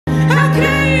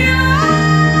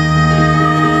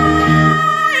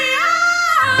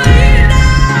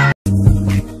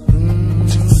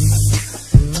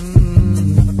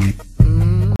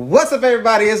up,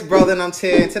 everybody? It's Brother and I'm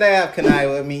Ted. Today I have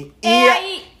Kanai with me.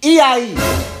 E-I-E.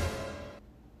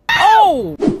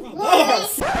 Oh!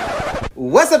 Yes!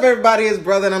 What's up, everybody? It's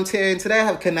Brother and I'm Ted. Today I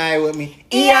have Kanai with me.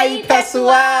 E-I-E,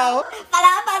 pessoal. Fala,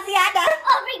 rapaziada.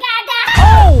 Obrigada.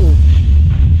 Oh!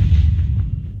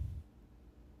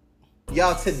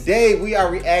 Y'all, today we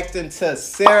are reacting to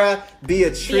Sarah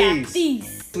Beatriz.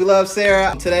 We love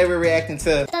Sarah. Today we're reacting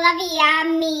to Todavía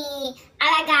mi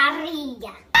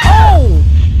alegría. Oh!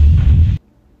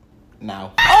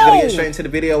 Now, we're gonna get straight into the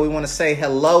video. We want to say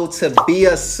hello to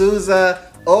Bia Souza.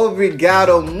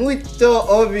 Obrigado, muito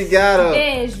obrigado.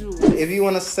 Beijo. If you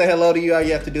want us to say hello to you, all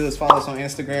you have to do is follow us on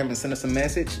Instagram and send us a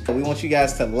message. We want you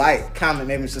guys to like, comment,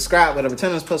 maybe subscribe, whatever. Turn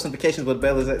on those post notifications with the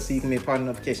bell is at so you can be a part of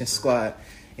the notification squad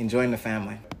and join the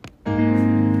family.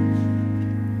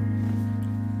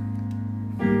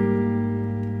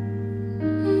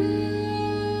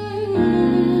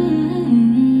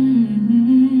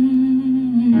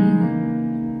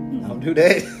 Don't do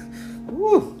that.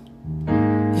 Woo.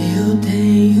 Eu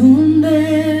tenho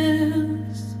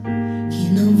Deus que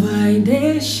não vai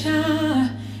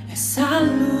deixar essa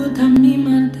luta me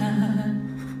matar,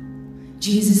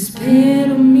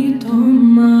 desespero me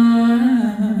tomar.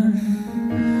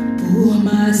 Por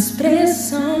mais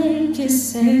pressão que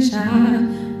seja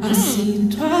a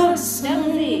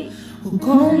situação, o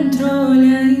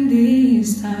controle ainda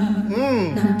está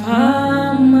na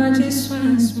palma de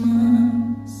suas mãos.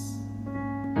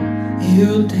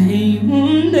 Eu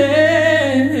tenho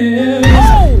Deus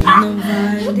que não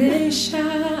vai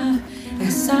deixar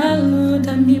essa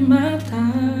luta me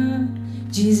matar,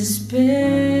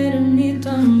 desespero me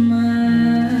tomar.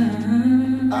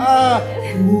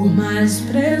 Por mais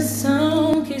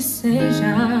pressão que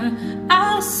seja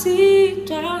a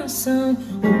situação,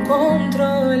 o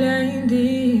controle ainda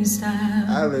está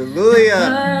Aleluia.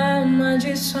 na palma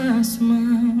de suas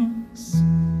mãos.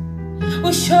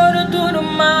 O choro dura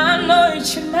uma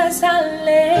noite, mas a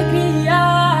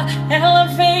alegria ela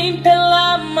vem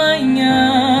pela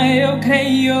manhã. Eu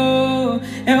creio,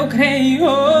 eu creio.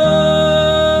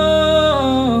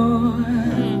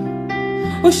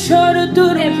 O choro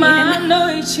dura uma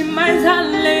noite, mas a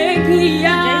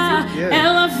alegria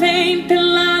ela vem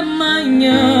pela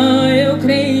manhã. Eu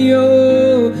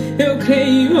creio, eu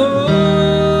creio.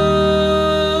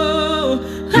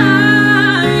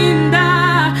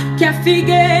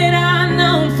 Figueira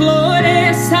não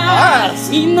floresça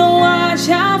e não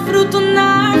haja fruto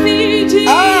na vide.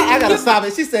 I gotta stop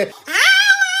it. She said,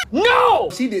 no!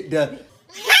 She did the...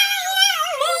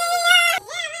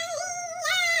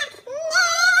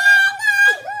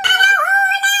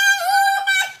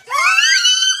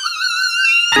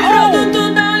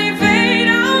 Produto da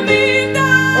oliveira me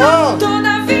dá,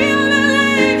 todavia me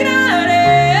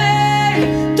alegrarei,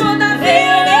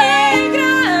 todavia me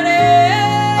alegrarei,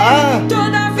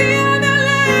 todavia me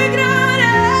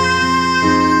alegrarei.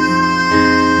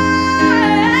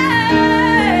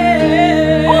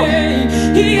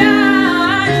 E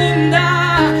ainda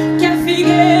que a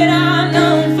figueira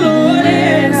não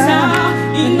floresça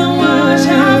e não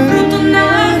haja fruto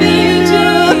na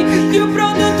vide, e o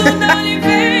produto da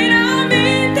oliveira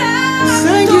me dá,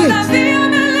 todavia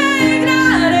me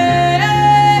alegrarei,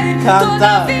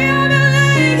 todavia me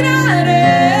alegrarei,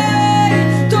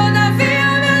 todavia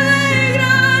me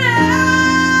alegrarei.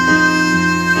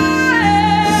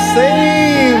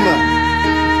 Same.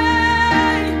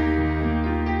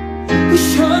 O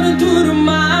choro dura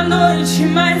uma noite,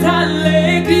 mas a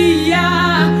alegria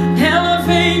ela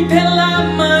vem pela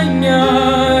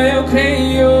manhã. Eu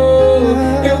creio,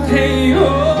 eu creio.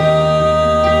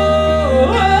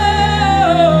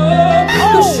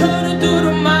 O choro dura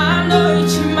uma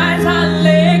noite, mas a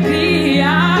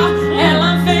alegria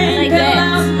ela vem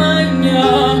pela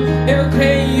manhã. Eu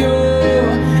creio,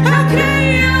 eu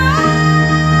creio.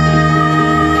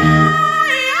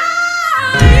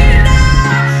 Ainda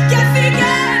que a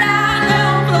figueira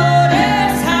não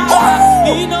floresça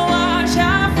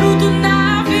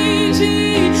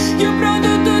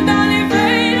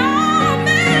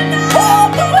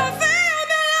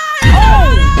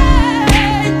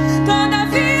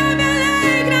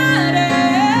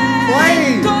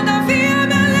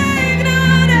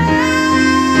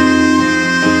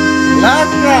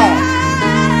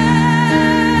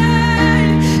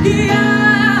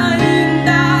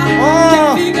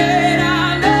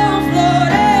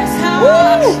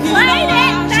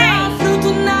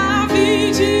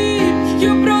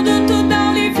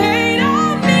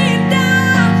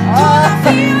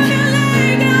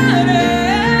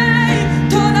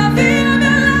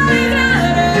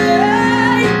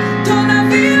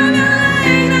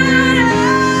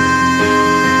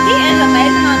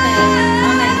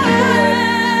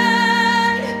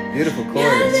beautiful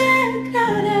chords.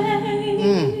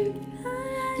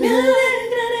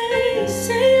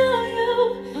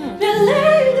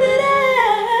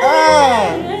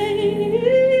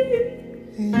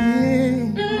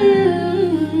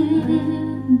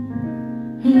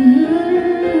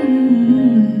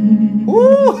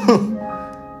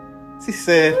 She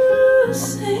said,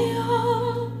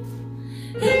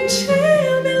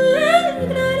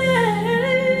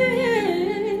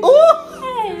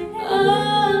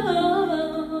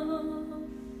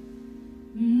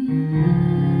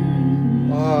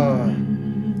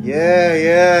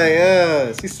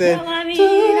 yeah. She said,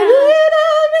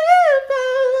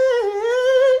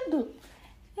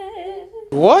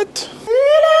 what?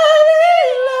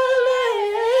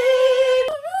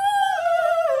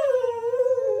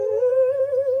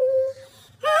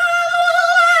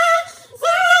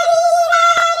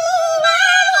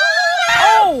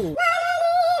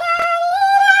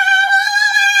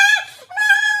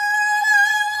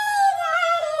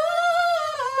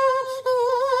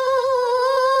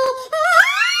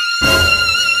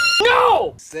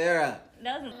 Sarah.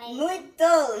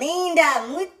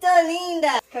 Muito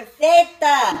linda.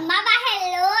 Perfeita.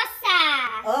 Maravilhosa.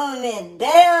 Oh, meu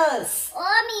Deus.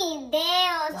 Oh, meu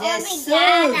Deus. Jesus.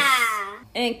 Obrigada.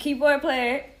 And keyboard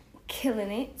player,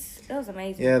 killing it. That was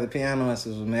amazing. Yeah, the pianoist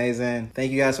was amazing.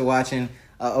 Thank you guys for watching.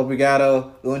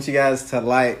 Obrigado. We want you guys to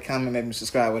like, comment, maybe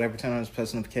subscribe, whatever. Turn on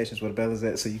post notifications where the bell is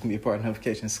at so you can be a part of the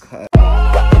notification squad.